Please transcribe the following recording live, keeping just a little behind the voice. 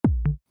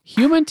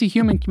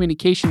Human-to-human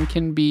communication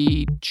can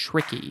be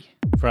tricky.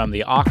 From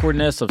the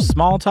awkwardness of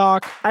small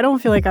talk. I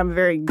don't feel like I'm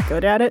very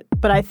good at it,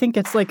 but I think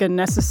it's like a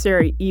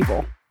necessary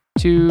evil.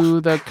 To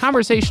the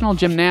conversational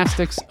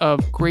gymnastics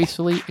of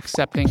gracefully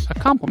accepting a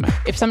compliment.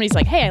 If somebody's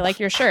like, hey, I like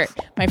your shirt,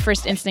 my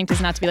first instinct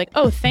is not to be like,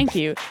 oh, thank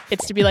you.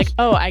 It's to be like,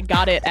 oh, I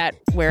got it at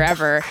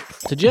wherever.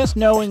 To just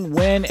knowing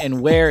when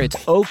and where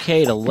it's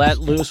okay to let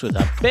loose with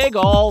a big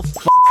ol'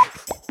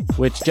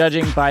 which,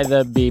 judging by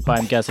the beep,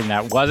 I'm guessing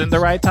that wasn't the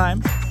right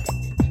time.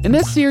 In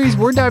this series,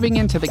 we're diving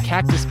into the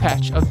cactus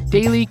patch of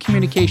daily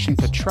communication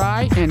to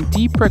try and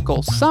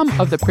de-prickle some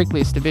of the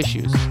prickliest of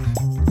issues.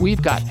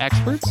 We've got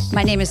experts.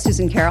 My name is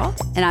Susan Carroll,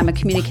 and I'm a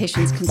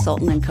communications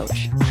consultant and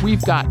coach.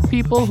 We've got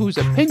people whose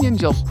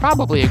opinions you'll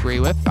probably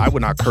agree with. I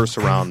would not curse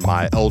around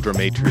my elder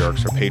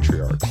matriarchs or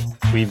patriarchs.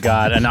 We've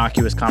got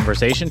innocuous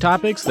conversation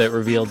topics that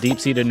reveal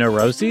deep-seated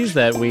neuroses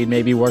that we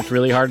maybe worked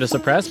really hard to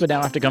suppress, but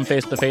now have to come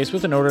face-to-face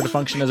with in order to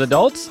function as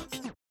adults.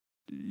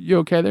 You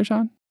okay there,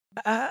 Sean?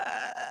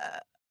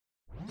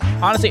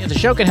 Honestly, if the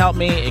show can help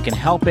me, it can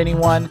help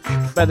anyone.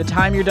 By the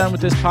time you're done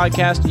with this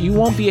podcast, you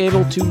won't be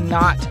able to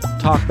not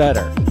talk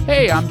better.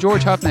 Hey, I'm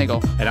George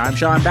Huffnagel. And I'm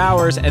Sean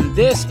Bowers, and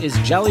this is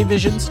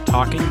Jellyvision's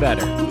Talking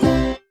Better.